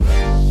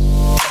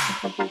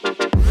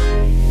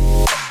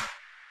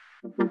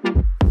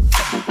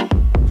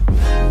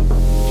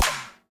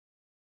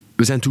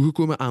We zijn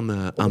toegekomen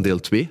aan deel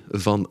 2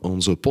 van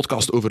onze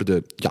podcast over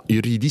de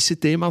juridische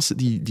thema's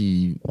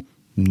die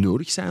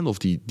nodig zijn, of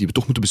die we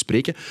toch moeten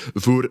bespreken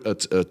voor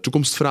het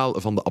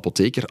toekomstverhaal van de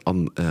apotheker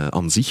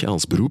aan zich,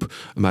 als beroep,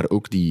 maar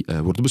ook die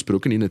worden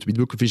besproken in het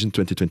Witboek Vision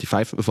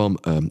 2025 van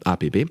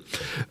APB.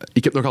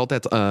 Ik heb nog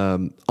altijd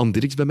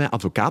Dierickx bij mij,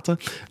 advocaten,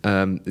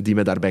 die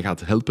mij daarbij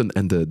gaat helpen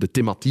en de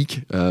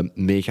thematiek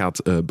mee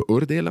gaat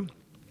beoordelen.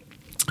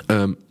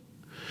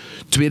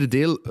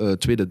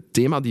 Tweede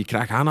thema die ik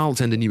graag aanhaal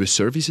zijn de nieuwe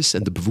services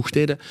en de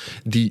bevoegdheden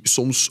die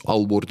soms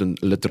al worden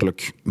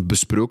letterlijk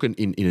besproken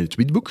in het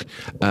witboek.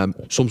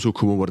 Soms ook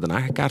gewoon worden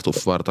aangekaart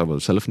of waar dat we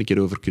zelf een keer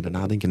over kunnen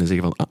nadenken en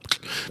zeggen van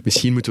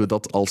misschien moeten we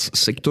dat als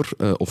sector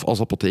of als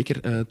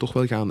apotheker toch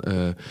wel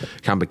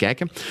gaan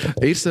bekijken.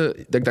 Het eerste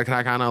dat ik dat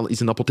graag aanhaal is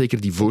een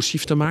apotheker die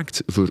voorschriften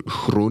maakt voor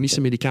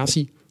chronische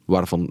medicatie.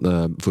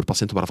 Voor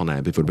patiënten waarvan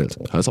hij bijvoorbeeld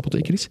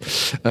huisapotheker is.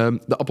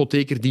 De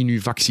apotheker die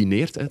nu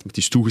vaccineert. Het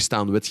is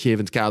toegestaan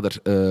wetgevend kader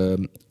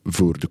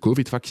voor de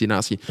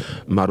COVID-vaccinatie.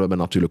 Maar we hebben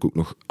natuurlijk ook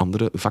nog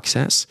andere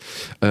vaccins.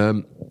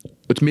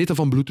 Het meten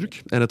van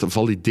bloeddruk en het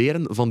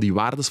valideren van die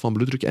waardes van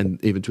bloeddruk en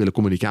eventuele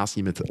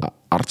communicatie met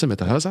artsen, met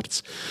de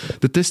huisarts.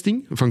 De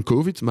testing van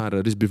COVID, maar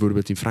er is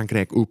bijvoorbeeld in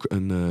Frankrijk ook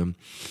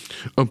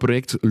een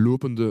project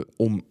lopende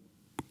om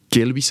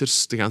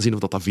keelwissers te gaan zien of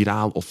dat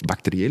viraal of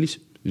bacterieel is.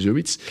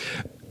 Zoiets.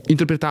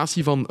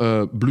 Interpretatie van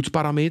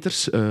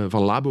bloedparameters,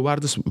 van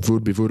labowaardes,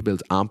 voor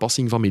bijvoorbeeld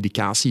aanpassing van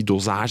medicatie,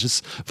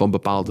 dosages van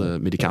bepaalde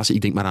medicatie.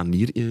 Ik denk maar aan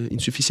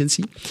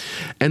nierinsufficiëntie.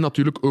 En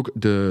natuurlijk ook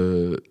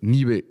de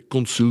nieuwe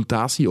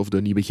consultatie, of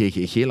de nieuwe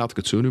GGG, laat ik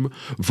het zo noemen,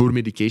 voor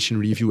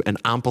medication review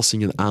en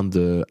aanpassingen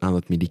aan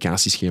het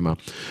medicatieschema.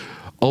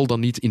 Al dan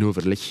niet in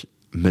overleg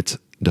met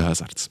de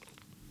huisarts.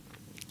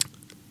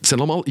 Het zijn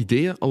allemaal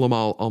ideeën,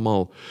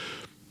 allemaal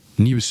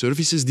nieuwe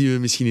services die we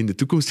misschien in de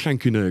toekomst gaan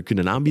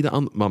kunnen aanbieden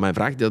aan. Maar mijn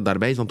vraag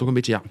daarbij is dan toch een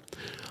beetje,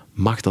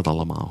 mag dat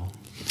allemaal?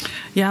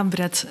 Ja,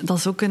 Brett, dat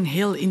is ook een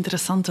heel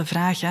interessante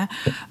vraag. Hè.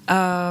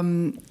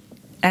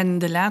 En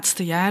de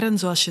laatste jaren,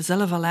 zoals je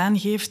zelf al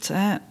aangeeft,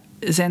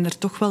 zijn er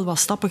toch wel wat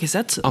stappen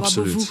gezet.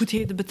 Absoluut. Wat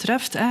bevoegdheden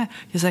betreft.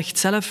 Je zegt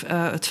zelf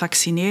het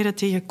vaccineren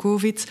tegen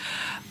COVID,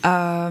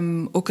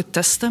 ook het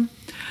testen.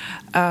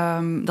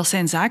 Dat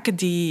zijn zaken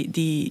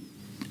die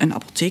een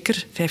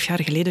apotheker 5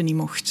 jaar geleden niet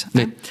mocht.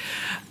 Nee.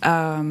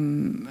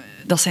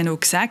 Dat zijn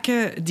ook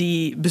zaken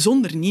die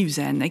bijzonder nieuw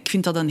zijn. Ik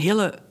vind dat een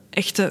hele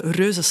echte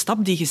reuze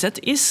stap die gezet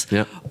is,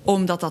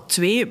 omdat dat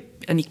twee,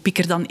 en ik pik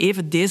er dan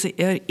even deze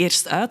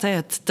eerst uit,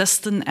 het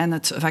testen en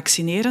het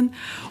vaccineren,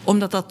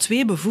 omdat dat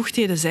 2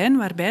 bevoegdheden zijn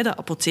waarbij de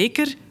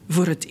apotheker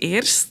voor het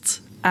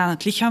eerst aan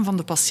het lichaam van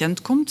de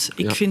patiënt komt.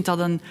 Ik vind dat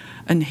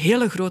een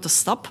hele grote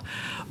stap.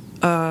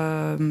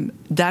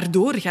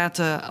 Daardoor gaat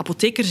de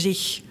apotheker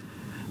zich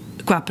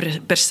qua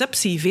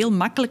perceptie veel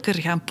makkelijker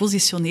gaan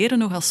positioneren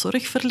nog als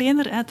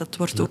zorgverlener. Dat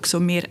wordt ook zo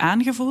meer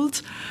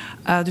aangevoeld.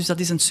 Dus dat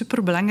is een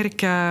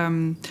superbelangrijke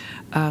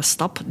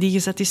stap die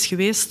gezet is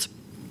geweest.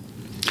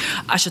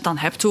 Als je het dan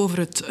hebt over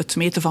het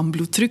meten van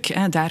bloeddruk,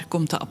 daar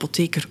komt de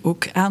apotheker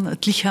ook aan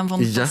het lichaam van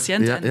de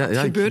patiënt. En dat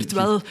gebeurt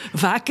wel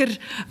vaker,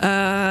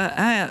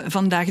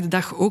 vandaag de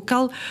dag ook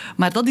al.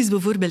 Maar dat is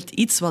bijvoorbeeld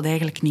iets wat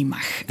eigenlijk niet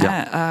mag.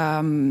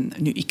 Ja.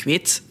 Nu, ik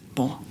weet,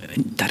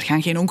 daar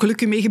gaan geen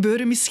ongelukken mee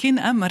gebeuren misschien,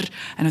 en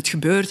het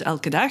gebeurt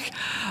elke dag.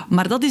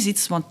 Maar dat is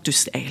iets wat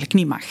dus eigenlijk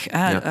niet mag.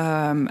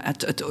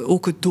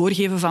 Ook het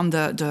doorgeven van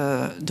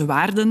de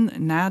waarden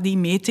na die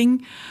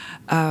meting,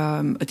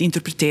 het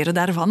interpreteren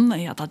daarvan,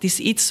 dat is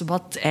iets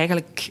wat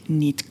eigenlijk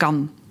niet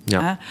kan.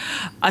 Ja.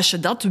 Als je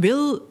dat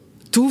wil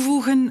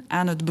toevoegen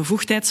aan het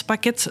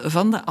bevoegdheidspakket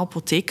van de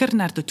apotheker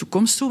naar de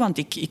toekomst toe, want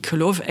ik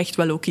geloof echt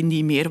wel ook in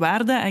die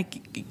meerwaarde.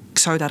 Ik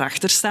zou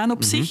daarachter staan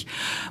op zich.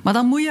 Maar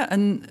dan moet je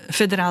een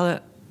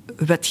federale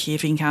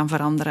wetgeving gaan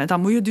veranderen.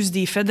 Dan moet je dus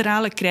die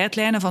federale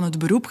krijtlijnen van het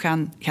beroep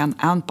gaan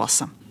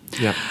aanpassen.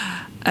 Ja.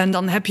 En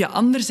dan heb je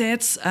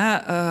anderzijds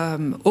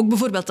ook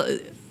bijvoorbeeld,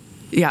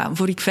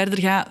 voor ik verder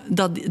ga,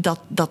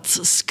 dat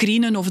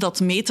screenen of dat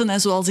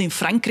meten, zoals in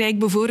Frankrijk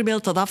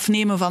bijvoorbeeld, dat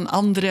afnemen van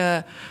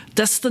andere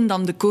testen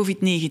dan de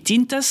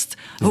COVID-19-test.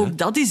 Ja. Ook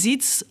dat is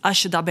iets,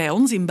 als je dat bij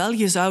ons in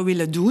België zou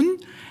willen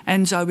doen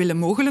en zou willen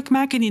mogelijk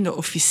maken in de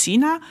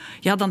officina,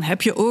 dan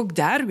heb je ook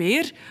daar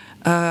weer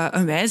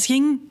een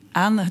wijziging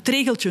aan het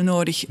regeltje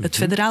nodig. Het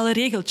federale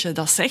regeltje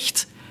dat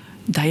zegt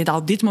dat je dat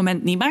op dit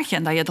moment niet mag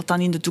en dat je dat dan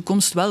in de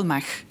toekomst wel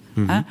mag.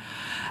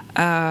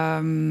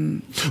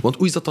 Want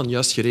hoe is dat dan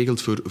juist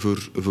geregeld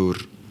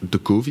voor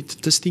de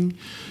COVID-testing?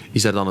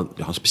 Is daar dan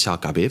een speciaal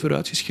KB voor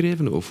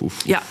uitgeschreven?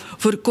 Of? Ja,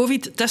 voor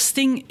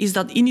COVID-testing is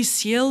dat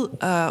initieel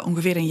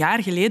ongeveer een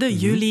jaar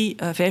geleden,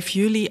 5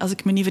 juli, als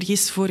ik me niet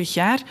vergis, vorig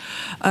jaar,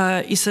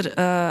 is er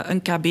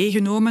een KB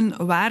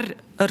genomen waar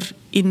er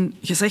in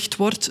gezegd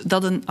wordt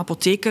dat een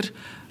apotheker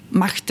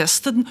mag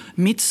testen,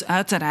 mits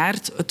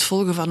uiteraard het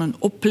volgen van een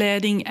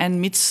opleiding en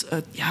mits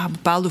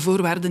bepaalde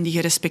voorwaarden die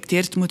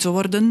gerespecteerd moeten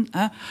worden.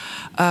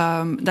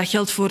 Dat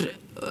geldt voor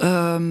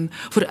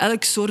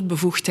elk soort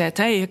bevoegdheid.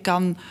 Je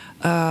kan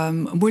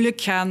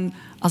moeilijk gaan,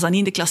 als dat niet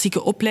in de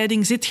klassieke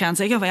opleiding zit, gaan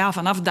zeggen van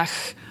vanaf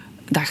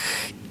dag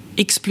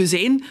X+1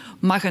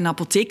 mag een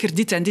apotheker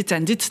dit en dit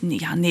en dit.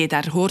 Nee,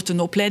 daar hoort een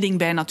opleiding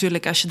bij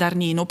natuurlijk. Als je daar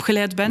niet in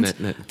opgeleid bent,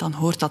 dan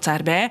hoort dat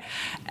daarbij.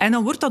 En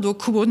dan wordt dat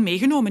ook gewoon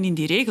meegenomen in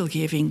die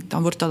regelgeving.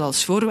 Dan wordt dat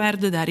als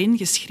voorwaarde daarin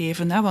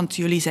geschreven. Hè? Want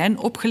jullie zijn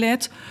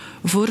opgeleid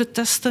voor het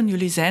testen,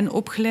 jullie zijn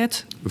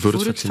opgeleid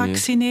voor het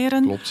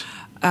vaccineren. Klopt.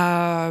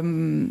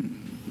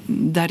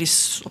 Daar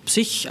is op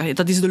zich,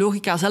 dat is de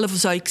logica zelf,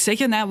 zou ik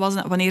zeggen. Hè,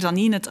 wanneer dan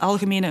niet in het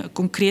algemene,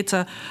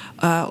 concrete,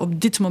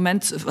 op dit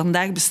moment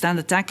vandaag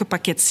bestaande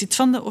takenpakket zit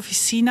van de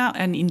officina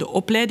en in de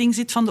opleiding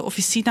zit van de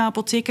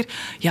officina-apotheker,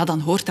 ja, dan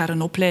hoort daar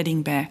een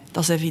opleiding bij.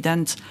 Dat is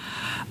evident.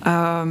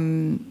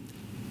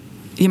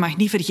 Je mag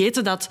niet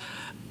vergeten dat...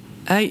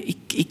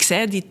 Ik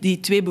zei, die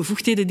 2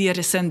 bevoegdheden die er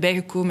recent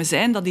bijgekomen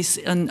zijn, dat is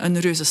een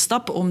reuze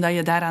stap, omdat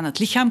je daar aan het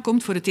lichaam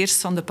komt voor het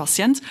eerst van de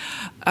patiënt.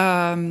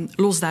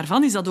 Los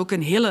daarvan is dat ook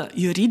een hele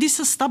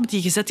juridische stap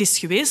die gezet is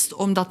geweest,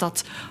 omdat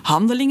dat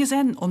handelingen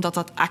zijn, omdat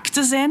dat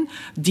akten zijn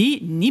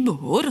die niet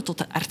behoren tot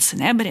de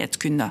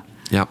artsenijbereidkunde.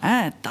 Ja.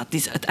 Dat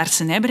is het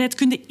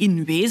artsenijbereidkunde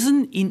in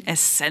wezen, in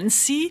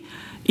essentie,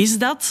 is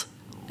dat...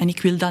 En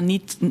ik wil dat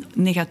niet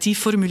negatief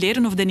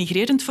formuleren of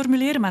denigrerend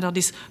formuleren, maar dat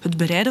is het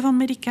bereiden van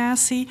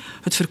medicatie,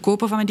 het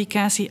verkopen van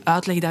medicatie,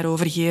 uitleg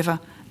daarover geven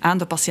aan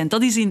de patiënt.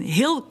 Dat is in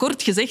heel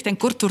kort gezegd en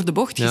kort door de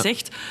bocht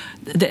gezegd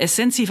de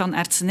essentie van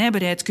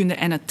artsenijbereidkunde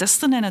en het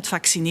testen en het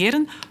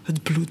vaccineren,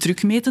 het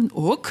bloeddruk meten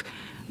ook,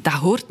 dat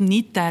hoort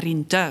niet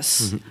daarin thuis.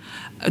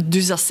 Mm-hmm.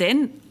 Dus dat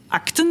zijn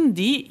akten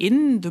die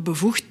in de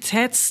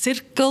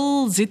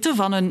bevoegdheidscirkel zitten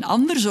van een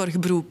ander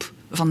zorgberoep.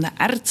 Van de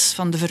arts,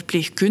 van de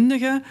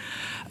verpleegkundige.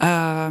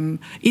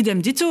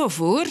 Idem dito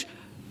voor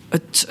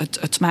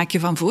het maken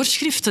van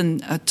voorschriften,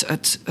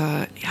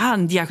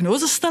 een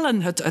diagnose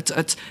stellen,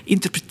 het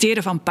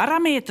interpreteren van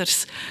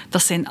parameters.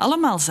 Dat zijn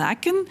allemaal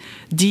zaken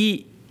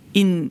die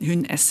in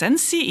hun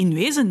essentie, in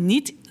wezen,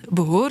 niet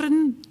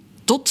behoren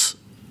tot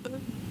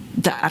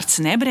de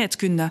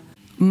artsenijbereidkunde.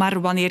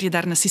 Maar wanneer je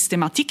daar een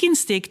systematiek in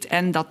steekt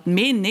en dat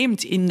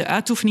meeneemt in de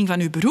uitoefening van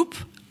je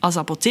beroep als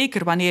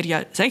apotheker, wanneer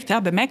je zegt,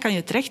 ja, bij mij kan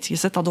je terecht, je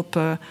zet dat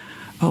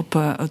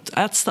op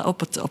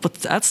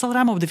het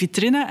uitstalraam, op de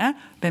vitrine, hè,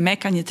 bij mij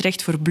kan je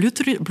terecht voor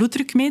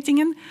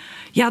bloeddrukmetingen,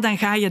 ja, dan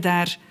ga je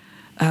daar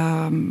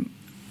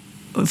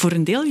voor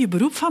een deel je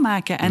beroep van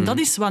maken. En dat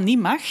is wat niet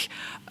mag,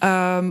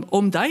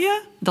 omdat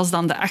je, dat is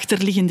dan de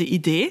achterliggende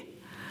idee,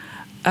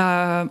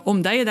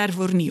 omdat je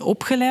daarvoor niet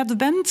opgeleid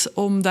bent,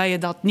 omdat je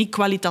dat niet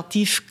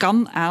kwalitatief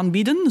kan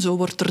aanbieden, zo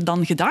wordt er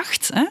dan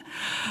gedacht, hè.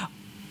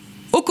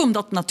 Ook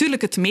omdat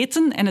natuurlijk het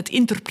meten en het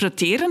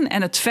interpreteren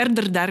en het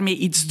verder daarmee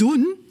iets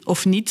doen,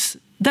 of niet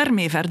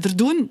daarmee verder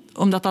doen,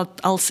 omdat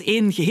dat als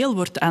één geheel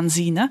wordt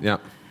aanzien. Hè. Ja.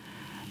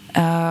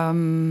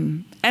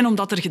 En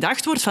omdat er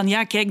gedacht wordt van,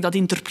 ja, kijk, dat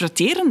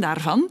interpreteren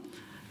daarvan,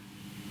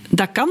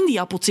 dat kan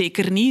die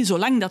apotheker niet,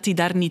 zolang dat hij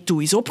daar niet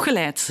toe is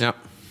opgeleid. Ja.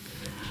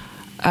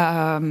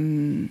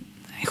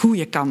 Goed,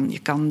 je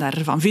kan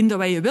daarvan vinden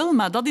wat je wil,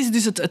 maar dat is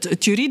dus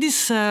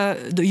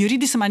de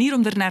juridische manier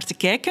om ernaar te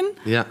kijken.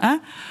 Ja. Hè.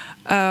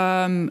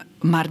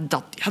 Maar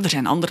er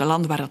zijn andere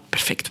landen waar dat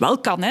perfect wel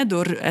kan. Hè,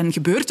 en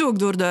gebeurt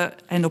ook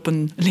en op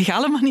een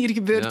legale manier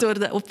gebeurt door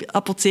de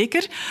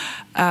apotheker.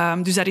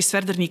 Dus daar is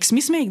verder niks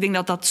mis mee. Ik denk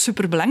dat dat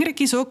superbelangrijk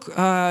is ook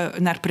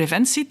naar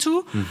preventie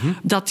toe. Mm-hmm.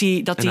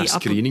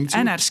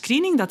 En naar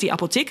screening, dat die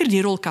apotheker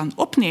die rol kan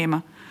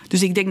opnemen.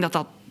 Dus ik denk dat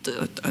dat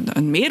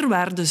een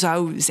meerwaarde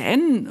zou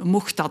zijn,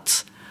 mocht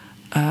dat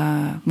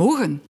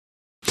mogen.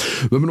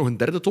 We hebben nog een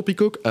derde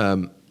topic ook.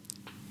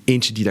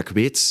 Eentje die dat ik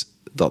weet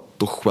dat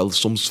toch wel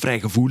soms vrij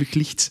gevoelig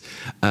ligt.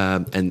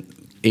 En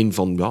een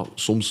van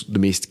soms de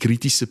meest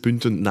kritische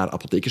punten naar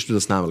apothekers, dat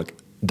is namelijk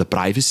de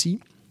privacy.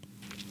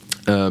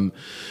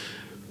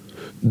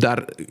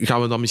 Daar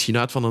gaan we dan misschien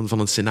uit van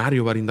een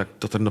scenario waarin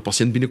dat er een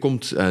patiënt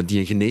binnenkomt die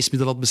een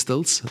geneesmiddel had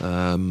besteld.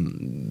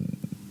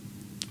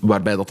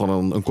 Waarbij dat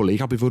dan een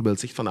collega bijvoorbeeld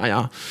zegt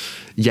van,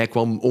 jij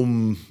kwam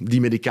om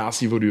die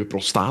medicatie voor je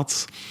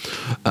prostaat.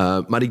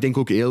 Maar ik denk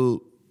ook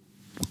heel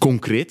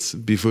concreet,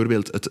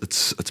 bijvoorbeeld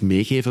het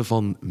meegeven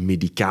van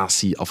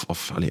medicatie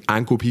of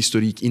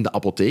aankoophistoriek in de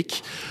apotheek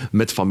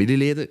met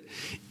familieleden.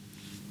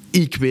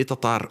 Ik weet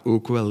dat daar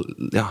ook wel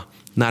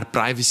naar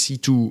privacy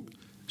toe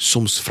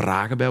soms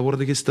vragen bij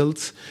worden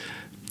gesteld.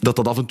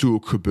 Dat af en toe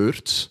ook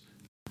gebeurt.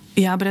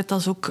 Ja, Brett, dat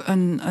is ook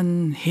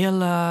een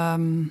heel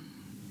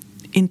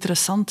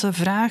interessante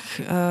vraag.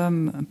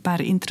 Een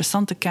paar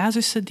interessante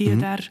casussen die je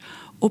daar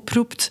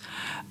oproept.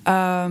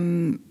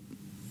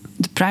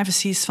 De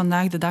privacy is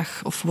vandaag de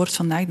dag, of wordt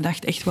vandaag de dag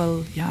echt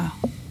wel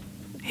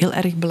heel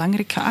erg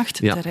belangrijk geacht,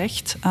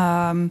 terecht.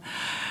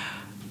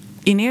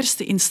 In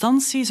eerste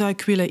instantie zou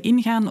ik willen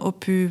ingaan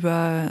op uw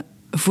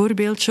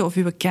voorbeeldje of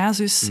uw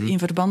casus in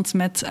verband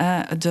met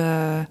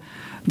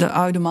de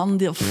oude man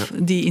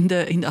die in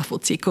de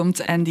apotheek komt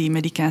en die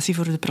medicatie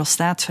voor de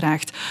prostaat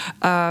vraagt.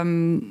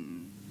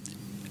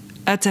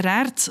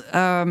 Uiteraard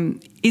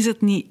is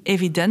het niet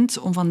evident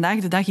om vandaag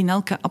de dag in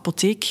elke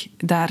apotheek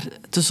daar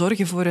te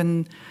zorgen voor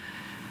een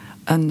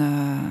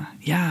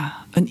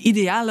een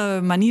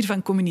ideale manier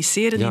van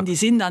communiceren, in die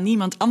zin dat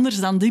niemand anders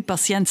dan die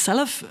patiënt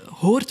zelf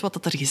hoort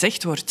wat er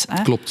gezegd wordt.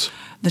 Hè. Klopt.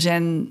 Er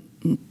zijn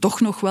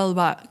toch nog wel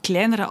wat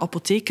kleinere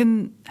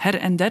apotheken her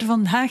en der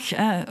vandaag.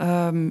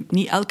 Hè.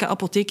 Niet elke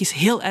apotheek is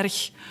heel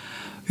erg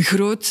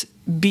groot,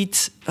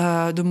 biedt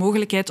de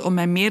mogelijkheid om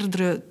met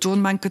meerdere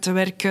toonbanken te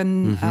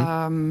werken,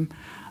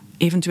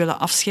 eventuele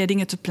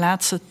afscheidingen te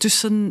plaatsen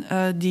tussen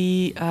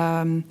die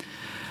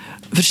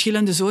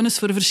verschillende zones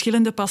voor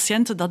verschillende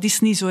patiënten. Dat is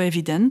niet zo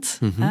evident.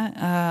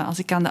 Hè. Als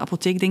ik aan de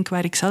apotheek denk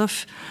waar ik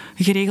zelf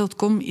geregeld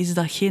kom, is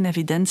dat geen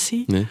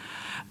evidentie. Nee.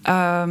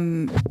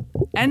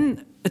 En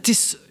het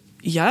is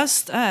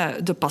juist,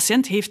 de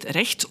patiënt heeft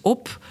recht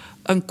op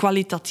een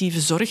kwalitatieve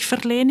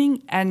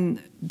zorgverlening en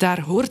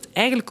daar hoort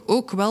eigenlijk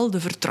ook wel de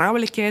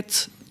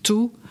vertrouwelijkheid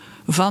toe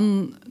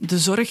van de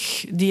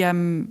zorg die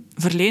hem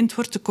verleend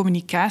wordt, de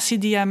communicatie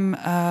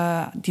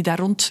die daar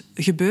rond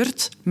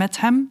gebeurt met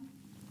hem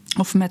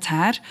of met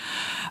haar.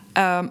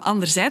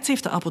 Anderzijds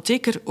heeft de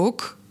apotheker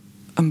ook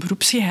een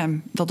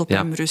beroepsgeheim dat op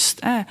hem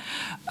rust.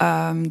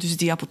 Dus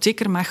die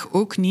apotheker mag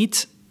ook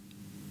niet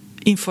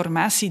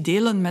informatie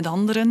delen met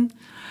anderen.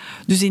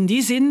 Dus in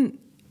die zin,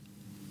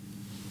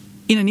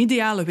 in een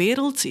ideale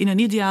wereld, in een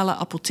ideale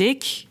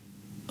apotheek,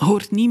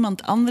 hoort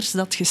niemand anders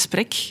dat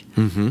gesprek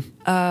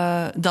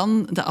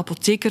dan de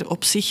apotheker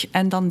op zich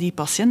en dan die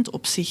patiënt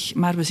op zich.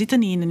 Maar we zitten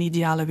niet in een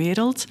ideale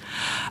wereld.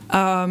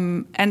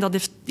 En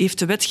dat heeft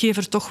de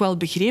wetgever toch wel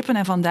begrepen.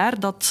 En vandaar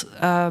dat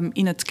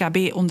in het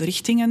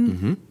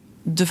KB-onderrichtingen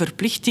de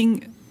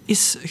verplichting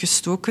is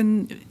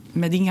gestoken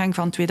met ingang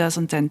van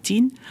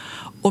 2010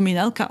 om in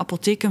elke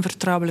apotheek een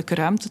vertrouwelijke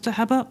ruimte te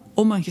hebben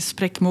om een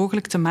gesprek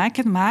mogelijk te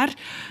maken. Maar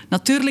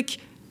natuurlijk,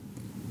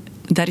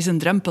 daar is een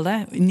drempel. Hè.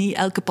 Niet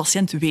elke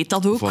patiënt weet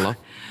dat ook. Voilà.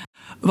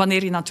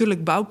 Wanneer je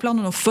natuurlijk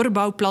bouwplannen of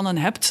verbouwplannen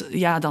hebt,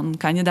 ja, dan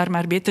kan je daar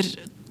maar beter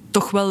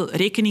toch wel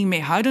rekening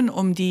mee houden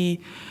om die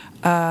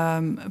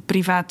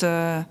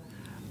private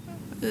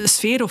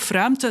sfeer of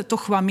ruimte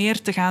toch wat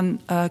meer te gaan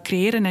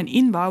creëren en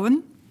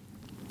inbouwen.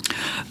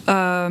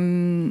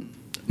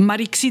 Maar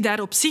ik zie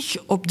daar op zich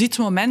op dit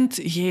moment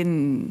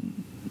geen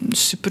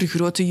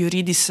supergrote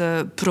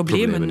juridische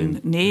problemen.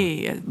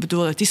 Nee, ik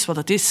bedoel, het is wat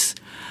het is.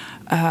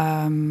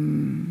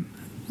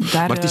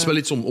 Maar het is wel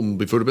iets om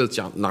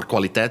bijvoorbeeld naar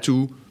kwaliteit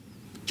toe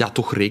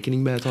toch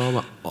rekening bij te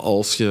houden.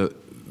 Als je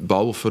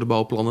bouw- of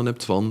verbouwplannen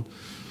hebt van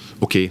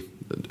oké,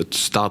 het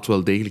staat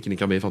wel degelijk in een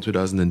KB van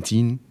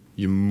 2010,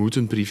 je moet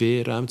een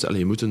privéruimte,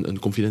 je moet een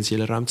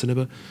confidentiële ruimte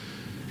hebben.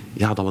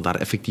 Ja, dat we daar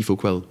effectief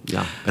ook wel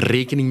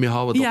rekening mee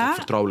houden dat het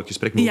vertrouwelijk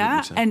gesprek mogelijk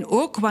moet zijn. En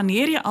ook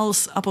wanneer je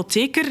als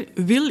apotheker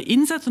wil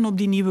inzetten op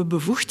die nieuwe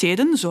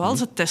bevoegdheden, zoals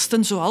het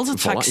testen, zoals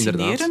het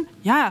vaccineren,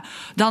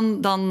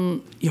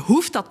 dan je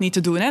hoeft dat niet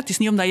te doen. Hè. Het is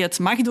niet omdat je het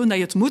mag doen dat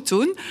je het moet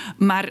doen,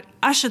 maar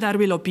als je daar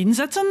wil op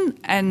inzetten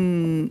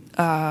en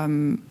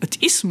het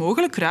is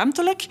mogelijk,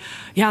 ruimtelijk,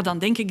 dan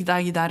denk ik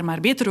dat je daar maar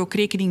beter ook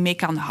rekening mee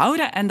kan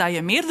houden en dat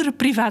je meerdere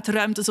private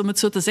ruimtes, om het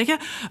zo te zeggen,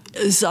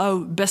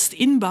 zou best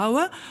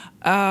inbouwen.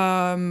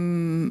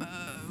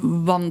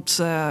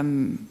 Want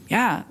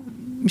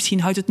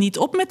misschien houdt het niet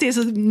op met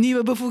deze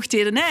nieuwe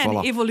bevoegdheden. Hè? En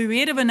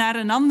evolueren we naar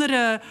een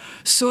andere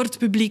soort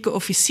publieke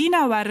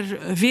officina waar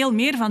er veel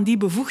meer van die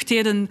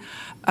bevoegdheden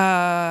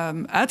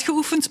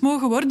uitgeoefend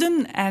mogen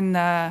worden. En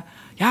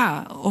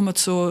om het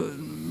zo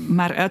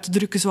maar uit te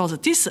drukken zoals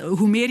het is,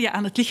 hoe meer je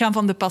aan het lichaam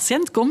van de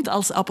patiënt komt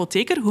als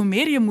apotheker, hoe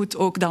meer je moet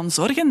ook dan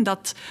zorgen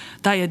dat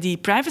je die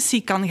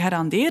privacy kan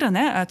garanderen,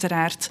 hè,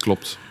 uiteraard.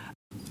 Klopt.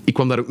 Ik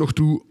kwam daar ook nog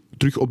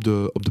terug op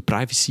de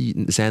privacy,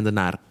 zijnde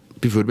naar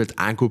bijvoorbeeld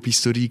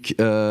aankoophistoriek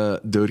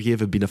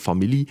doorgeven binnen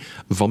familie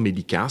van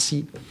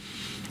medicatie.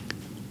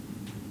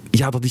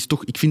 Ja, dat is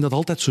toch... Ik vind dat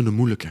altijd zo'n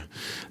moeilijke.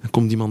 Dan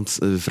komt iemand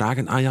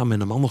vragen,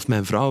 mijn man of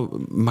mijn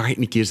vrouw, mag ik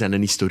een keer zijn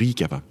historiek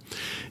hebben?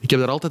 Ik heb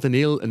daar altijd een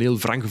heel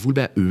wrang gevoel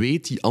bij.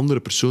 Weet die andere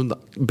persoon...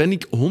 Ben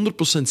ik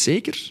 100%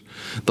 zeker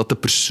dat de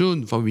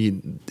persoon van wie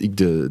ik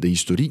de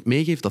historiek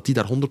meegeef, dat die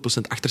daar 100%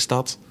 achter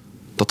staat,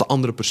 dat de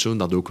andere persoon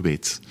dat ook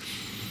weet?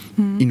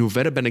 In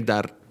hoeverre ben ik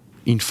daar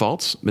in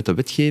fout met de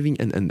wetgeving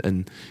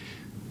en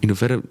in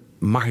hoeverre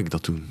mag ik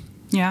dat doen?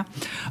 Ja,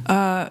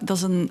 dat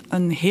is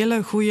een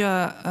hele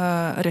goede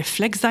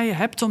reflex dat je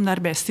hebt om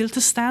daarbij stil te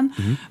staan.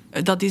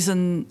 Dat is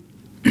een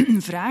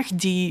vraag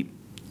die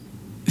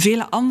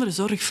vele andere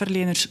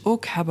zorgverleners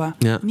ook hebben.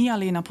 Ja. Niet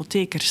alleen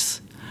apothekers.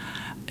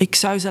 Ik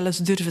zou zelfs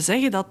durven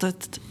zeggen dat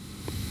het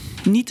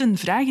niet een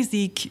vraag is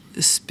die ik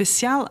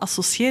speciaal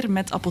associeer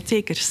met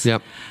apothekers. Ja.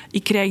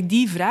 Ik krijg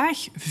die vraag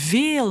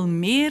veel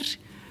meer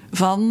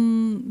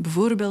van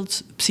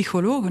bijvoorbeeld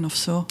psychologen of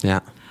zo.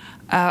 Ja.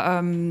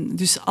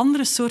 Dus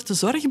andere soorten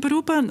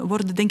zorgberoepen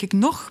worden denk ik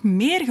nog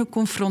meer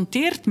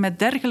geconfronteerd met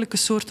dergelijke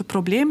soorten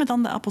problemen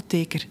dan de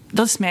apotheker.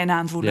 Dat is mijn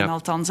aanvoeling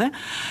althans. Hè.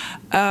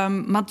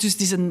 Maar dus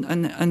het is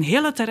een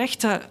hele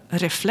terechte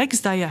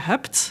reflex dat je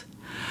hebt.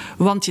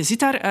 Want je zit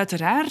daar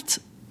uiteraard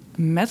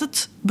met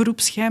het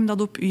beroepsgeheim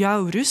dat op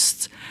jou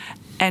rust.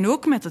 En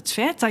ook met het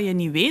feit dat je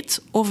niet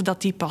weet of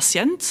dat die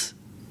patiënt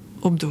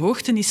op de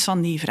hoogte is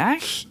van die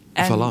vraag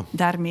en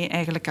daarmee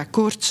eigenlijk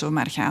akkoord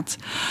zomaar gaat.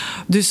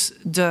 Dus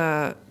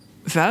de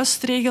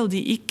vuistregel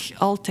die ik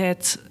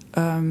altijd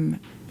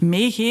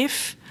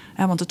meegeef,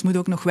 want het moet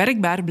ook nog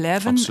werkbaar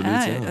blijven.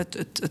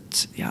 Absoluut,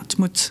 Het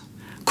moet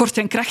kort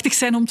en krachtig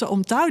zijn om te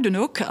onthouden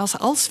ook,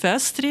 als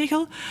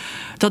vuistregel.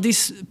 Dat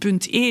is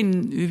punt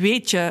 1.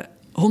 Weet je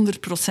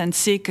 100%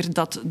 zeker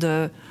dat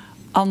de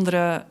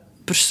andere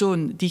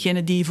persoon,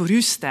 diegene die voor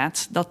u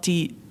staat, dat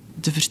die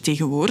de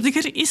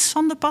vertegenwoordiger is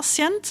van de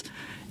patiënt?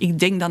 Ik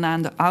denk dan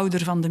aan de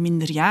ouder van de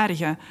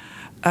minderjarige,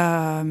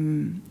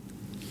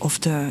 of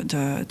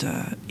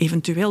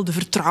eventueel de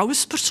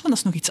vertrouwenspersoon. Dat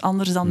is nog iets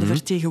anders dan de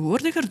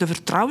vertegenwoordiger. De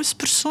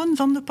vertrouwenspersoon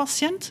van de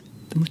patiënt.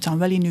 Dat moet dan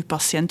wel in uw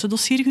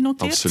patiëntendossier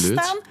genoteerd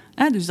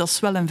staan. Dus dat is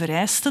wel een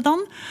vereiste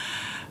dan.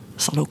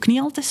 Dat zal ook niet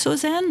altijd zo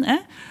zijn.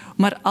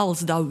 Maar als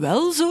dat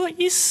wel zo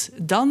is,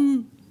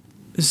 dan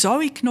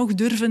zou ik nog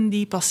durven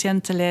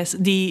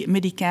die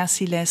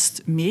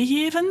medicatielijst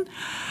meegeven.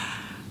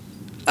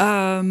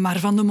 Maar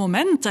van het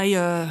moment dat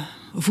je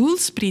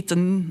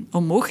voelsprieten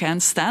omhoog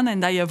gaan staan en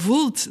dat je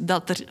voelt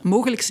dat er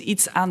mogelijk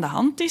iets aan de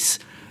hand is,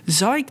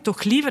 zou ik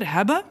toch liever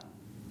hebben,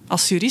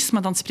 als jurist,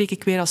 maar dan spreek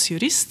ik weer als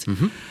jurist,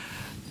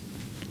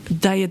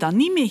 dat je dat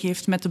niet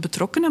meegeeft met de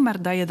betrokkenen,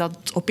 maar dat je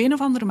dat op een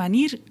of andere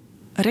manier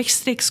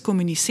rechtstreeks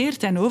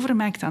communiceert en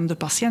overmaakt aan de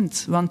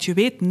patiënt. Want je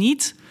weet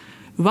niet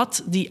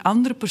wat die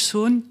andere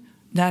persoon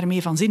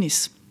daarmee van zin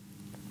is.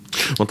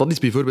 Want dat is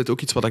bijvoorbeeld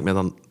ook iets wat ik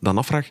me dan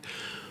afvraag.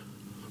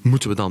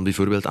 Moeten we dan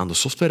bijvoorbeeld aan de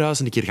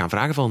softwarehuizen een keer gaan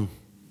vragen van...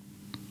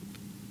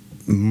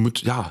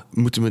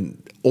 Moeten we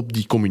op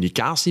die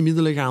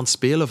communicatiemiddelen gaan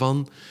spelen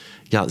van...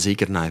 Ja,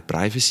 zeker naar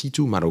privacy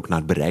toe, maar ook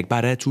naar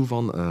bereikbaarheid toe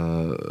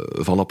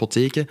van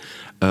apotheken.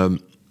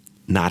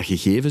 Naar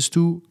gegevens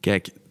toe.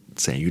 Kijk,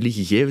 het zijn jullie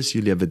gegevens,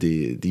 jullie hebben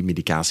die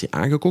medicatie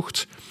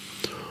aangekocht.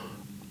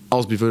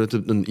 Als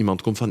bijvoorbeeld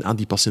iemand komt van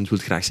die patiënt wil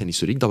graag zijn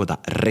historiek, dat we dat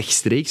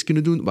rechtstreeks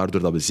kunnen doen,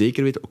 waardoor dat we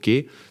zeker weten, oké,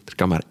 er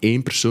kan maar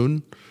één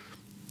persoon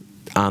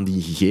aan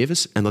die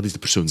gegevens en dat is de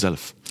persoon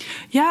zelf.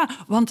 Ja,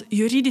 want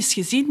juridisch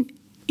gezien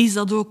is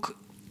dat ook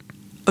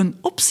een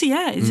optie.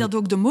 Is dat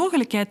ook de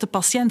mogelijkheid? De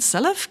patiënt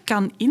zelf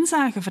kan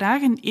inzage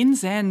vragen in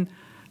zijn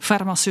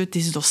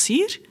farmaceutisch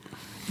dossier,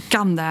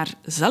 kan daar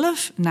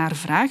zelf naar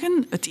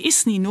vragen. Het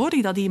is niet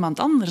nodig dat iemand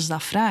anders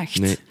dat vraagt.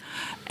 Nee.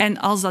 En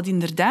als dat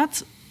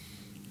inderdaad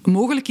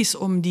mogelijk is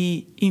om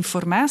die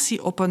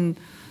informatie op een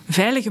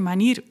veilige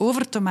manier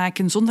over te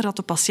maken zonder dat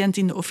de patiënt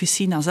in de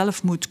officina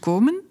zelf moet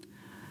komen.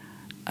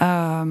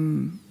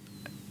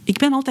 Ik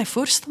ben altijd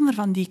voorstander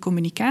van die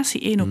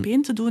communicatie 1-op-1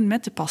 te doen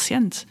met de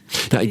patiënt.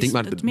 Ja, ik denk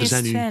maar het meest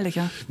veilige.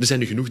 Er zijn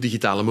nu genoeg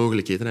digitale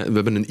mogelijkheden. Hè. We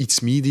hebben een It's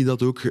Me die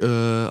dat ook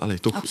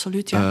toch...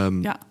 Absoluut,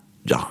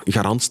 ja.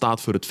 Garant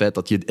staat voor het feit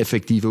dat je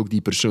effectief ook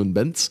die persoon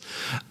bent.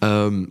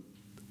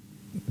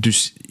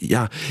 Dus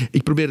ja,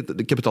 ik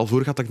heb het al voor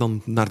gehad dat ik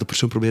dan naar de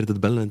persoon probeerde te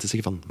bellen en te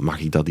zeggen van, mag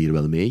ik dat hier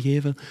wel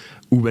meegeven?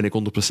 Hoe ben ik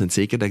 100%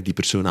 zeker dat ik die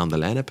persoon aan de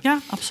lijn heb? Ja,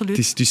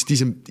 absoluut.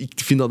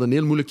 Ik vind dat een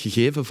heel moeilijk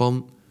gegeven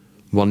van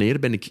wanneer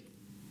ben ik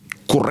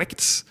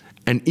correct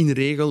en in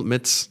regel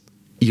met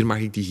hier mag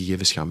ik die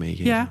gegevens gaan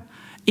meegeven. Ja,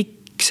 ik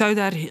zou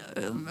daar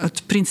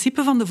het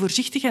principe van de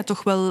voorzichtigheid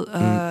toch wel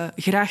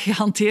graag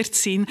gehanteerd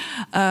zien.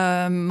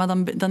 Maar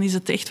dan is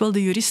het echt wel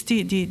de jurist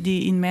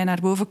die in mij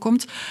naar boven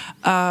komt.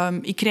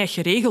 Ik krijg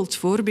geregeld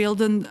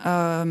voorbeelden,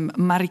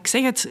 maar ik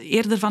zeg het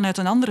eerder vanuit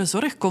een andere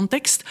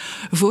zorgcontext.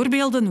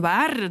 Voorbeelden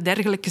waar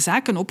dergelijke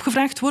zaken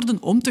opgevraagd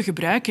worden om te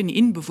gebruiken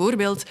in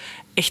bijvoorbeeld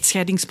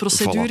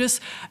echtscheidingsprocedures.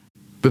 Voilà.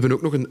 We hebben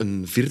ook nog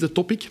een vierde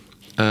topic.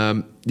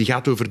 Die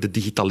gaat over de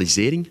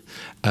digitalisering.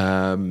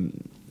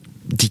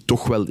 Die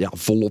toch wel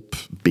volop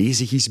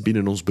bezig is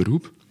binnen ons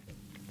beroep.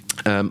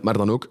 Maar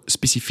dan ook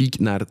specifiek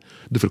naar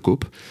de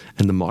verkoop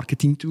en de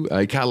marketing toe.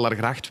 Ik haal daar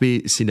graag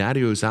 2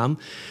 scenario's aan.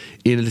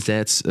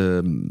 Enerzijds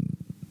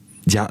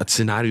het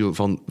scenario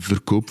van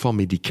verkoop van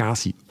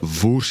medicatie,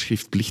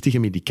 voorschriftplichtige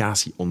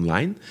medicatie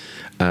online.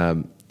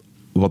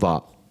 Wat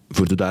dat,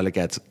 voor de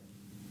duidelijkheid,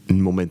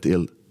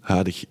 momenteel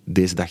huidig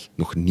deze dag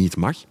nog niet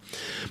mag.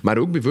 Maar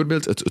ook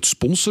bijvoorbeeld het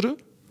sponsoren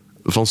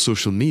van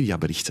social media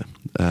berichten.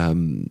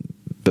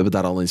 We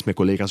hebben daar al eens met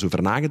collega's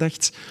over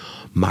nagedacht.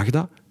 Mag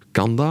dat?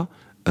 Kan dat?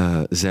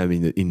 Zijn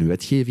we in de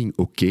wetgeving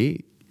oké?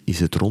 Is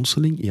het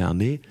ronseling? Ja,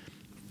 nee.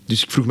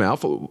 Dus ik vroeg mij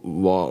af,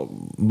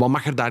 wat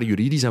mag er daar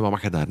juridisch en wat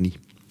mag er daar niet?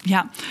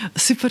 Ja,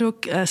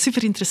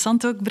 super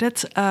interessant ook,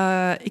 Brett.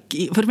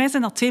 Voor mij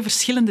zijn dat 2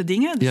 verschillende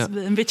dingen. Dat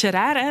is een beetje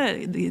raar.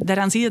 Hè?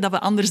 Daaraan zie je dat we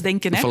anders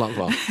denken. Hè?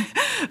 Voilà.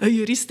 Een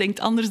jurist denkt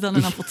anders dan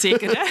een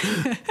apotheker. Hè?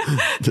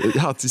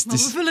 Maar we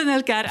vullen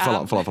elkaar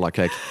aan. Voilà,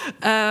 kijk.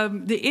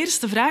 De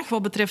eerste vraag,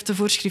 wat betreft de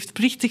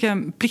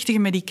voorschriftplichtige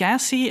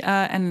medicatie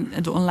en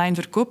de online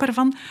verkoop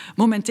ervan.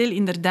 Momenteel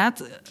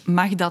inderdaad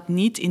mag dat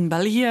niet in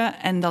België.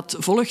 En dat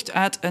volgt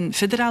uit een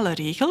federale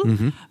regel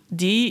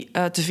die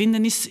te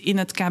vinden is in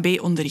het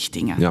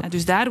KB-onderrichtingen. Ja.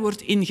 Dus daar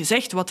wordt in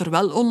gezegd wat er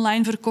wel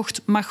online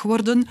verkocht mag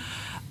worden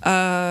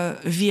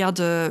via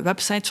de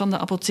website van de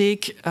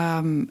apotheek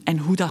en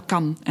hoe dat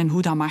kan en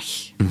hoe dat mag.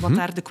 Wat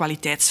daar de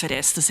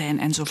kwaliteitsvereisten zijn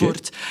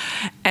enzovoort.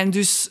 Okay. En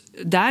dus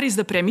daar is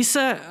de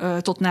premisse,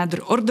 tot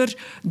nader order,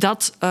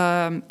 dat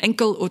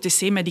enkel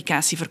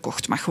OTC-medicatie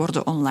verkocht mag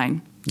worden online.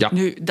 Ja.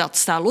 Nu, dat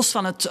staat los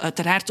van het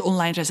uiteraard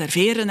online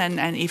reserveren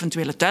en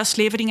eventuele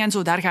thuislevering en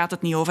zo. Daar gaat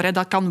het niet over. Hè.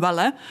 Dat kan wel,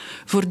 hè.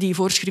 Voor die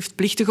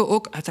voorschriftplichtigen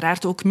ook.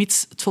 Uiteraard ook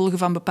mits het volgen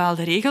van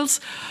bepaalde regels.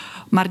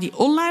 Maar die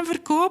online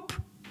verkoop,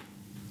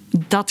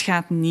 dat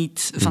gaat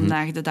niet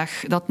vandaag de dag.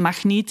 Dat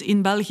mag niet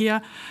in België.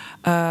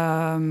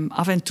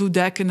 Af en toe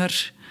duiken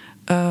er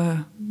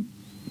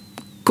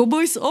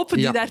cowboys op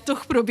die daar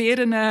toch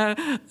proberen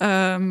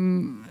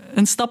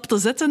een stap te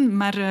zetten,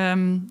 maar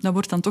dat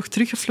wordt dan toch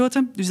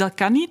teruggefloten. Dus dat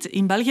kan niet,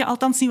 in België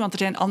althans niet, want er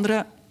zijn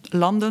andere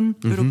landen,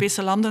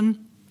 Europese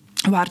landen,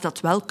 waar dat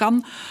wel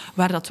kan,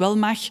 waar dat wel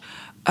mag.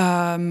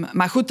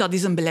 Maar goed, dat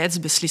is een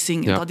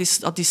beleidsbeslissing. Ja.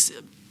 Dat is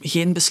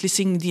geen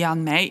beslissing die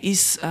aan mij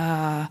is.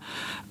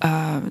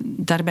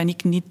 Daar ben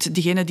ik niet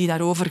degene die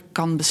daarover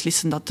kan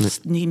beslissen. Dat is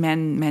niet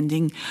mijn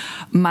ding.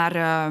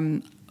 Maar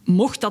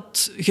mocht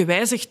dat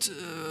gewijzigd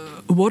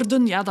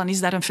worden, ja, dan is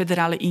daar een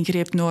federale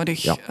ingreep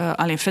nodig. Ja.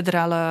 Alleen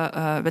federale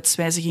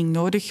wetswijziging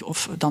nodig.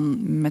 Of dan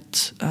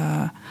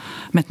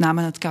met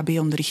name het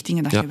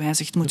KB-onderrichtingen dat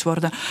gewijzigd moet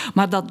worden.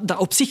 Maar dat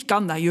op zich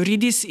kan dat.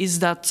 Juridisch is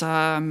dat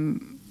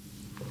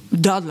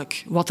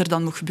duidelijk wat er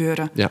dan moet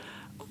gebeuren. Ja.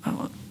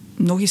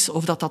 Nog eens,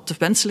 of dat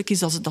wenselijk is,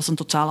 dat is een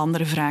totaal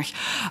andere vraag.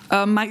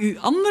 Maar uw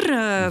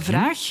andere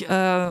vraag,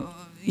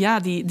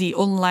 die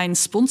online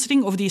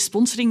sponsoring of die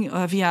sponsoring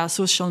via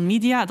social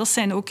media, dat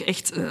zijn ook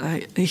echt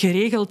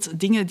geregeld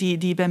dingen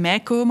die bij mij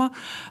komen.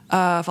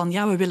 Van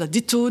we willen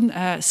dit doen,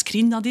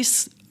 screen dat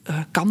eens.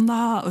 Kan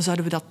dat?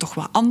 Zouden we dat toch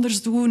wat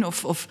anders doen?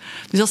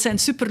 Dus dat zijn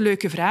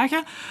superleuke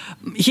vragen.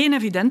 Geen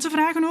evidente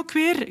vragen ook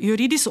weer,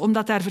 juridisch,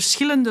 omdat daar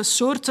verschillende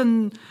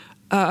soorten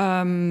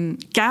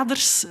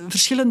kaders,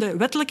 verschillende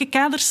wettelijke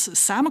kaders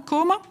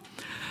samenkomen.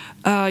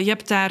 Je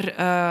hebt daar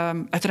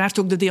uiteraard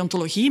ook de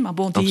deontologie, maar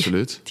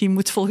die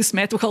moet volgens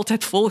mij toch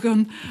altijd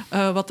volgen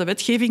wat de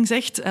wetgeving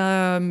zegt,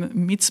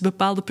 mits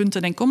bepaalde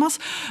punten en kommas.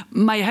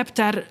 Maar je hebt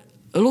daar,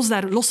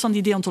 los van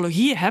die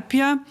deontologie, heb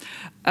je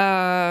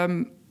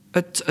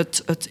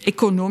het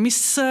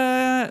economisch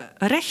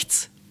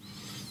recht,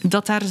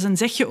 dat daar zijn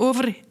zegje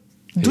over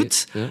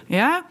doet.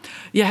 Ja.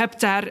 Je hebt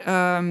daar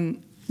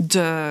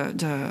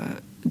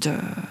de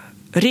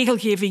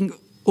regelgeving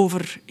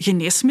over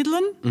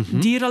geneesmiddelen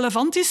die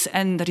relevant is.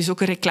 En er is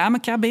ook een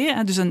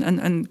reclame-KB, dus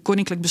een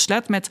koninklijk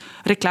besluit met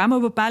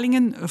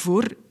reclamebepalingen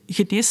voor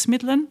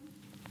geneesmiddelen,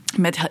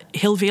 met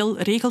heel veel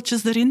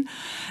regeltjes erin.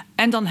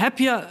 En dan heb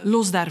je,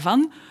 los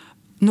daarvan,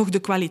 nog de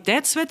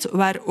kwaliteitswet,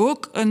 waar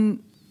ook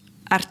een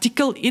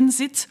artikel in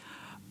zit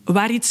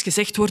waar iets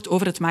gezegd wordt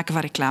over het maken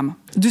van reclame.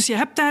 Dus je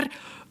hebt daar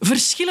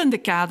verschillende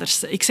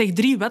kaders. Ik zeg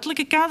 3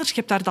 wettelijke kaders. Je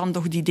hebt daar dan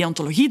nog die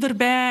deontologie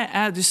erbij.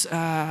 Dus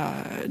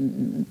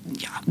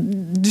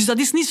dat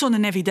is niet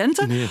zo'n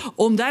evidente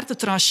om daar te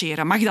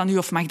trancheren. Mag dat nu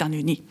of mag dat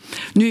nu niet?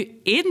 Nu,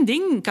 één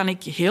ding kan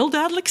ik heel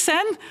duidelijk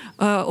zijn.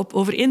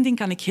 Over één ding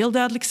kan ik heel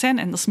duidelijk zijn.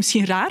 En dat is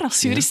misschien raar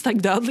als jurist dat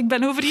ik duidelijk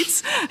ben over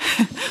iets.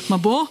 Maar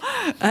bon,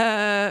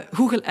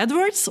 Google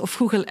AdWords of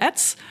Google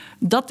Ads,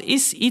 dat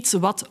is iets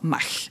wat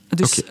mag.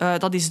 Dus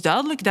dat is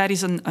duidelijk. Daar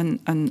is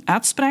een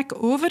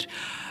uitspraak over.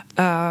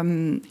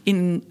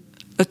 In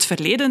het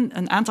verleden,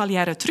 een aantal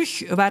jaren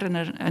terug, waren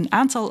er een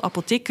aantal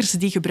apothekers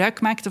die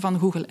gebruik maakten van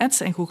Google Ads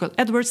en Google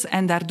AdWords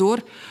en daardoor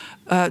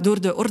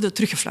door de orde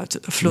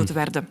teruggefloten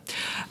werden.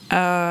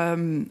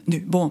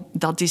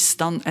 Dat is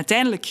dan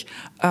uiteindelijk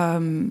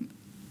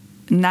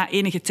na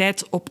enige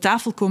tijd op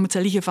tafel komen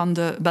te liggen van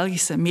de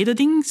Belgische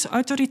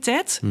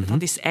mededingingsautoriteit.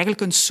 Dat is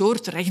eigenlijk een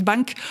soort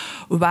rechtbank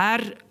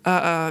waar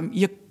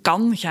je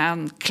kan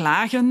gaan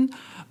klagen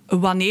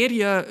wanneer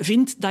je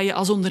vindt dat je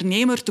als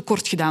ondernemer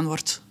tekort gedaan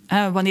wordt.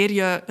 Wanneer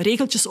je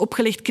regeltjes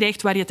opgelegd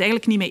krijgt waar je het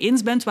eigenlijk niet mee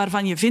eens bent,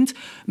 waarvan je vindt,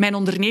 mijn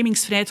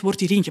ondernemingsvrijheid wordt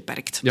hier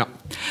ingeperkt. Ja.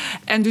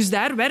 En dus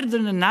daar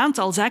werden een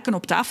aantal zaken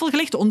op tafel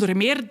gelegd, onder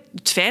meer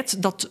het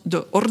feit dat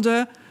de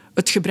orde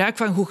het gebruik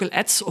van Google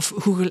Ads of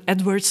Google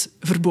AdWords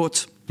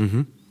verbood.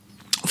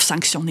 Of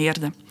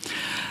sanctioneerde.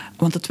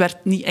 Want het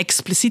werd niet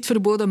expliciet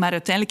verboden, maar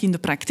uiteindelijk in de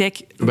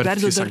praktijk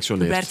werd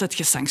het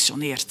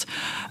gesanctioneerd.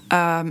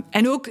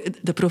 En ook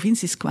de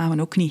provincies kwamen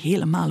ook niet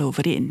helemaal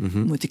overeen,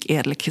 moet ik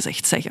eerlijk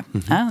gezegd zeggen.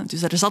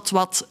 Dus er zat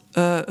wat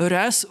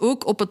ruis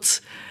ook op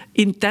het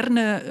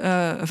interne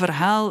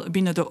verhaal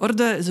binnen de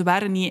orde. Ze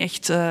waren niet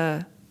echt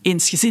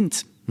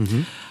eensgezind.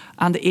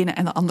 Aan de ene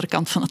en de andere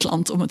kant van het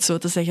land, om het zo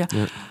te zeggen.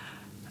 Ja.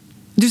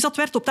 Dus dat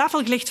werd op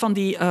tafel gelegd van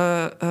die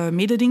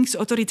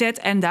mededingingsautoriteit.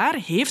 En daar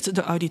heeft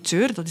de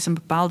auditeur, dat is een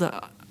bepaalde,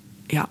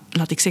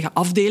 laat ik zeggen,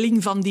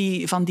 afdeling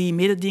van die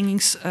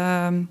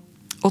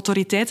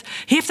mededingingsautoriteit,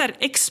 heeft daar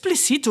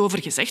expliciet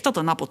over gezegd dat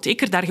een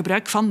apotheker daar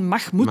gebruik van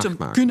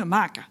kunnen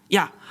maken.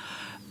 Ja.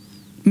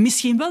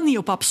 Misschien wel niet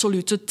op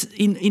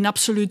in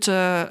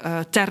absolute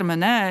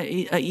termen.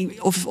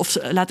 Of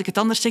laat ik het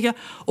anders zeggen,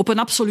 op een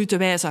absolute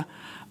wijze.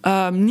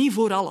 Niet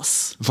voor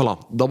alles. Voilà,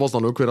 dat was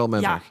dan ook weer al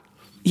mijn vraag.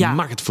 Ja.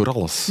 Mag het voor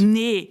alles?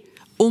 Nee,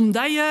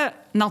 Omdat je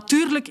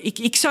natuurlijk...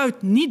 Ik zou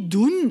het niet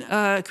doen.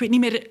 Ik weet niet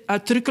meer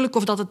uitdrukkelijk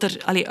of dat het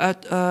er...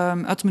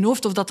 uit mijn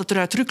hoofd of dat het er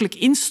uitdrukkelijk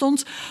in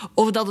stond.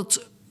 Of dat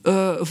het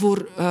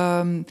voor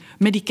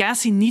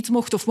medicatie niet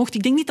mocht of mocht.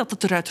 Ik denk niet dat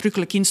het er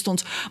uitdrukkelijk in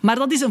stond. Maar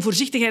dat is een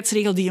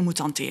voorzichtigheidsregel die je moet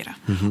hanteren.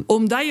 Mm-hmm.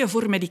 Omdat je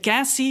voor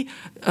medicatie...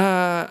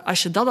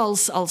 als je dat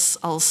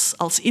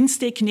als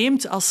insteek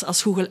neemt,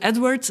 als Google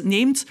AdWords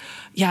neemt...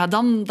 Ja,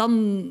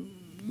 dan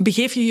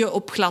begeef je je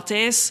op glad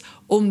ijs.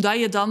 Omdat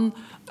je dan...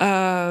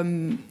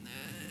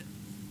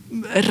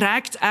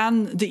 raakt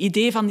aan de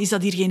idee van, is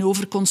dat hier geen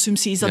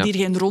overconsumptie, is dat hier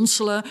geen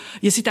ronselen?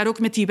 Je zit daar ook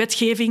met die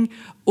wetgeving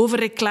over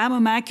reclame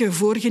maken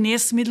voor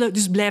geneesmiddelen,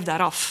 dus blijf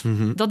daar af.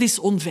 Mm-hmm. Dat is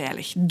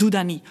onveilig. Doe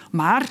dat niet.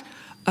 Maar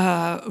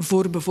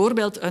voor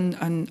bijvoorbeeld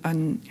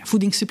een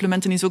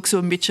voedingssupplementen is ook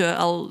zo'n beetje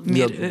al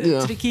meer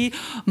tricky.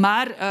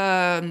 Maar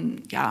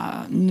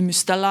een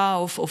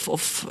Mustela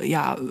of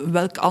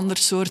welk ander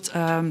soort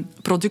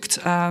product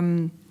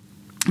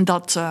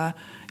dat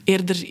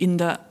eerder in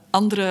de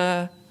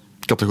andere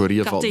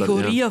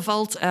categorieën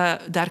valt,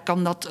 daar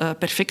kan dat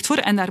perfect voor.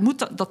 En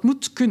dat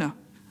moet kunnen,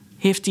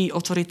 heeft die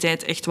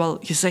autoriteit echt wel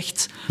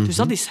gezegd. Mm-hmm. Dus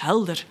dat is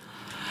helder.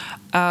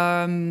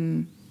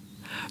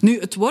 Nu,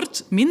 het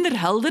wordt minder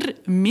helder,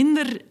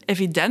 minder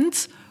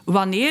evident,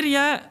 wanneer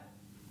je,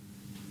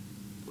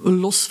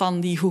 los van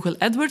die Google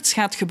AdWords,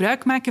 gaat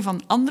gebruik maken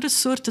van andere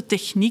soorten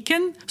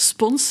technieken,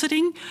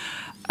 sponsoring,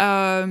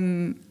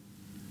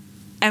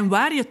 en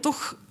waar je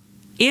toch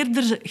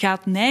eerder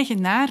gaat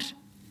neigen naar...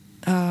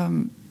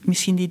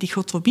 misschien die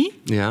dichotomie,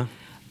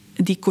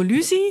 die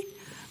collusie,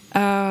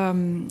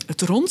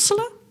 het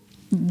ronselen,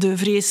 de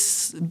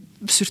vrees,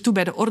 surtout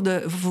bij de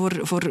orde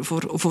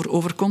voor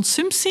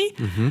overconsumptie.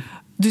 Mm-hmm.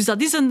 Dus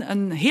dat is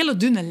een hele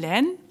dunne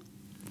lijn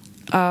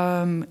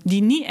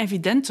die niet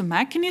evident te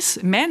maken is.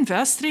 Mijn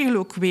vuistregel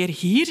ook weer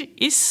hier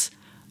is,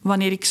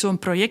 wanneer ik zo'n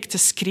project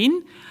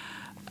screen,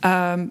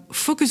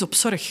 focus op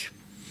zorg.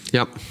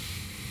 Ja.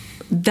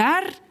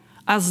 Daar,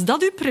 als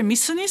dat uw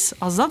premisse is,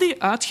 als dat uw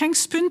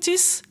uitgangspunt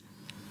is,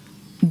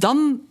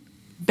 dan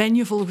ben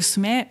je volgens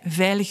mij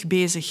veilig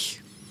bezig.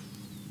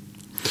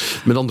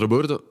 Met andere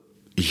woorden,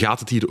 gaat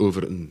het hier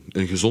over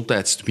een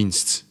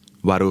gezondheidswinst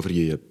waarover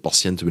je je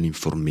patiënten wil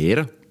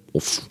informeren,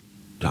 of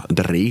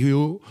de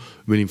regio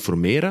wil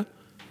informeren,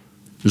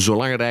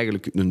 zolang er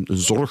eigenlijk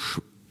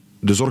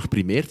de zorg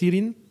primeert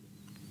hierin?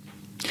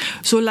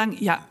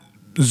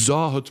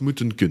 Zou het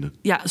moeten kunnen?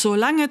 Ja,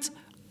 zolang het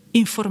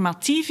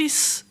informatief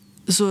is,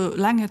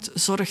 zolang het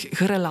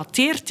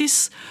zorggerelateerd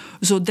is,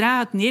 zodra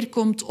het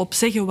neerkomt op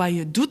zeggen wat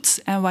je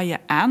doet en wat je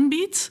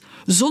aanbiedt,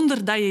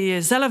 zonder dat je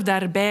jezelf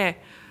daarbij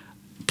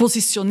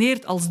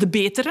positioneert als de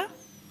betere,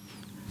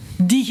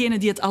 diegene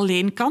die het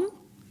alleen kan,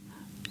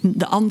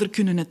 de anderen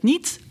kunnen het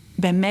niet,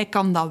 bij mij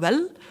kan dat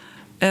wel.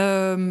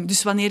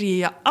 Dus wanneer je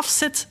je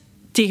afzet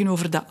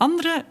tegenover de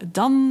anderen,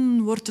 dan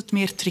wordt het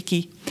meer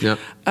tricky. Ja.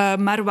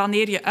 Maar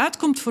wanneer je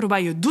uitkomt voor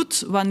wat je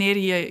doet, wanneer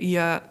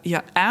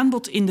je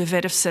aanbod in de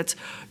verf zet,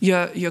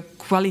 je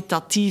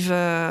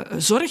kwalitatieve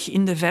zorg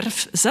in de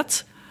verf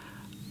zet,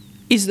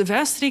 is de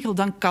vuistregel,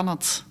 dan kan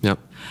het. Ja.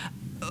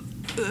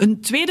 Een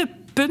tweede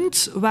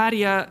punt waar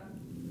je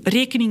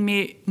rekening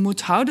mee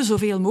moet houden,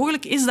 zoveel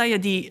mogelijk, is dat je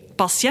die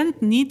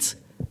patiënt niet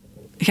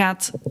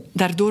gaat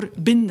daardoor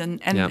binden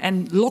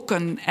en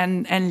lokken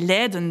en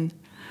leiden.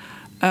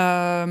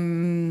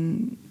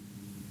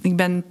 Ik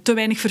ben te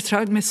weinig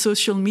vertrouwd met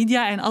social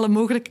media en alle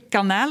mogelijke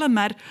kanalen,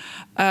 maar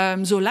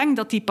zolang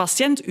dat die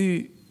patiënt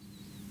u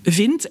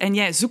vindt en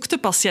jij zoekt de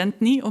patiënt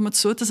niet, om het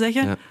zo te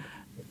zeggen,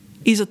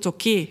 is het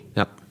oké.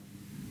 Ja.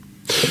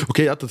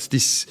 Oké, dat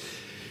is...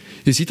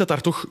 Je ziet dat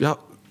daar toch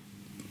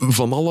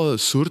van alle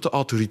soorten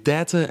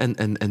autoriteiten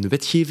en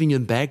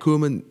wetgevingen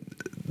bijkomen,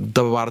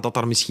 waar dat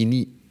daar misschien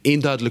niet één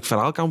duidelijk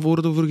verhaal kan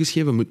worden over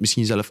geschreven. Je moet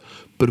misschien zelf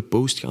per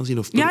post gaan zien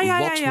of wat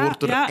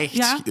wordt er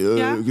echt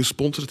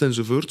gesponsord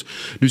enzovoort.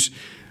 Dus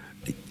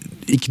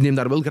ik neem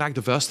daar wel graag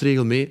de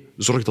vuistregel mee.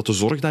 Zorg dat de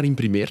zorg daarin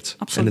primeert.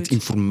 Absoluut. En het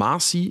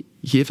informatie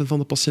geven van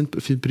de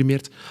patiënt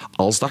primeert.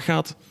 Als dat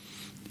gaat,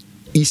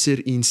 is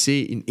er in C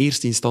in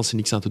eerste instantie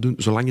niks aan te doen,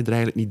 zolang je er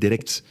eigenlijk niet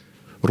direct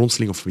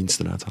ronseling of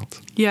winsten uithaalt.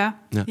 Ja.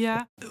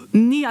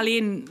 Niet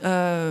alleen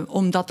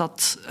omdat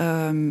dat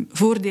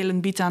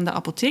voordelen biedt aan de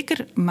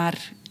apotheker,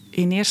 maar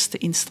in eerste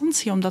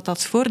instantie omdat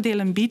dat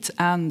voordelen biedt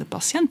aan de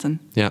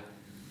patiënten. Ja.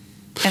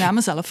 En aan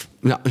mezelf.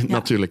 Ja,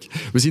 natuurlijk.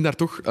 We zien daar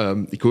toch,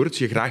 ik hoor het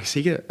je graag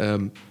zeggen,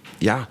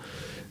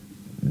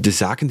 de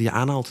zaken die je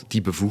aanhaalt,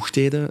 die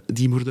bevoegdheden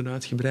die worden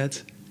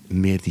uitgebreid,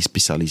 meer die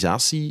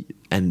specialisatie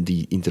en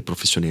die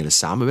interprofessionele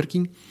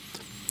samenwerking.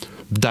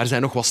 Daar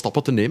zijn nog wat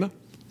stappen te nemen,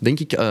 denk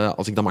ik,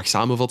 als ik dat mag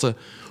samenvatten,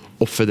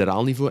 op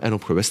federaal niveau en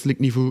op gewestelijk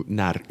niveau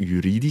naar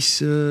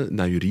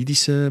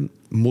juridische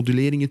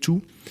moduleringen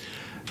toe.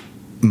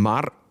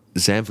 Maar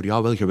zijn voor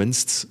jou wel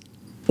gewenst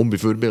om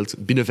bijvoorbeeld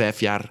binnen 5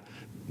 jaar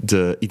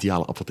de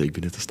ideale apotheek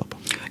binnen te stappen?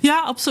 Ja,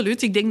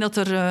 absoluut. Ik denk dat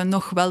er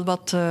nog wel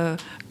wat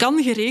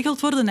kan geregeld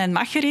worden en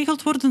mag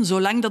geregeld worden,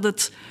 zolang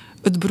dat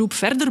het beroep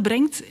verder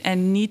brengt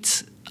en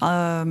niet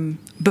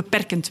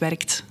beperkend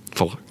werkt.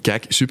 Voilà.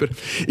 Kijk, super.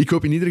 Ik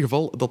hoop in ieder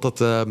geval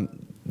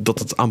dat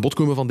het aan bod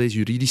komen van deze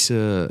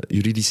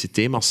juridische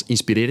thema's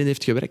inspirerend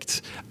heeft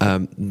gewerkt.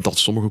 Dat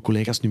sommige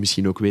collega's nu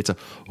misschien ook weten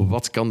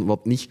wat kan,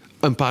 wat niet.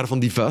 Een paar van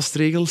die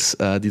vuistregels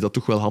die dat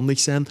toch wel handig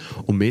zijn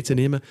om mee te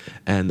nemen.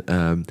 En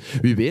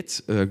wie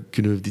weet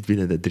kunnen we dit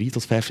binnen de 3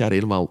 tot 5 jaar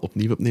helemaal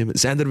opnieuw opnemen.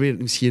 Zijn er weer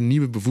misschien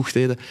nieuwe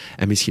bevoegdheden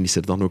en misschien is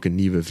er dan ook een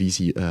nieuwe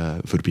visie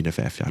voor binnen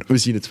 5 jaar. We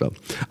zien het wel.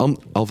 Anne,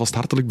 alvast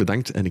hartelijk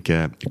bedankt en ik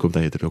hoop dat je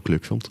het er ook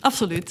leuk vond.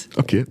 Absoluut.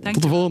 Oké,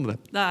 tot de volgende.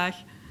 Dag.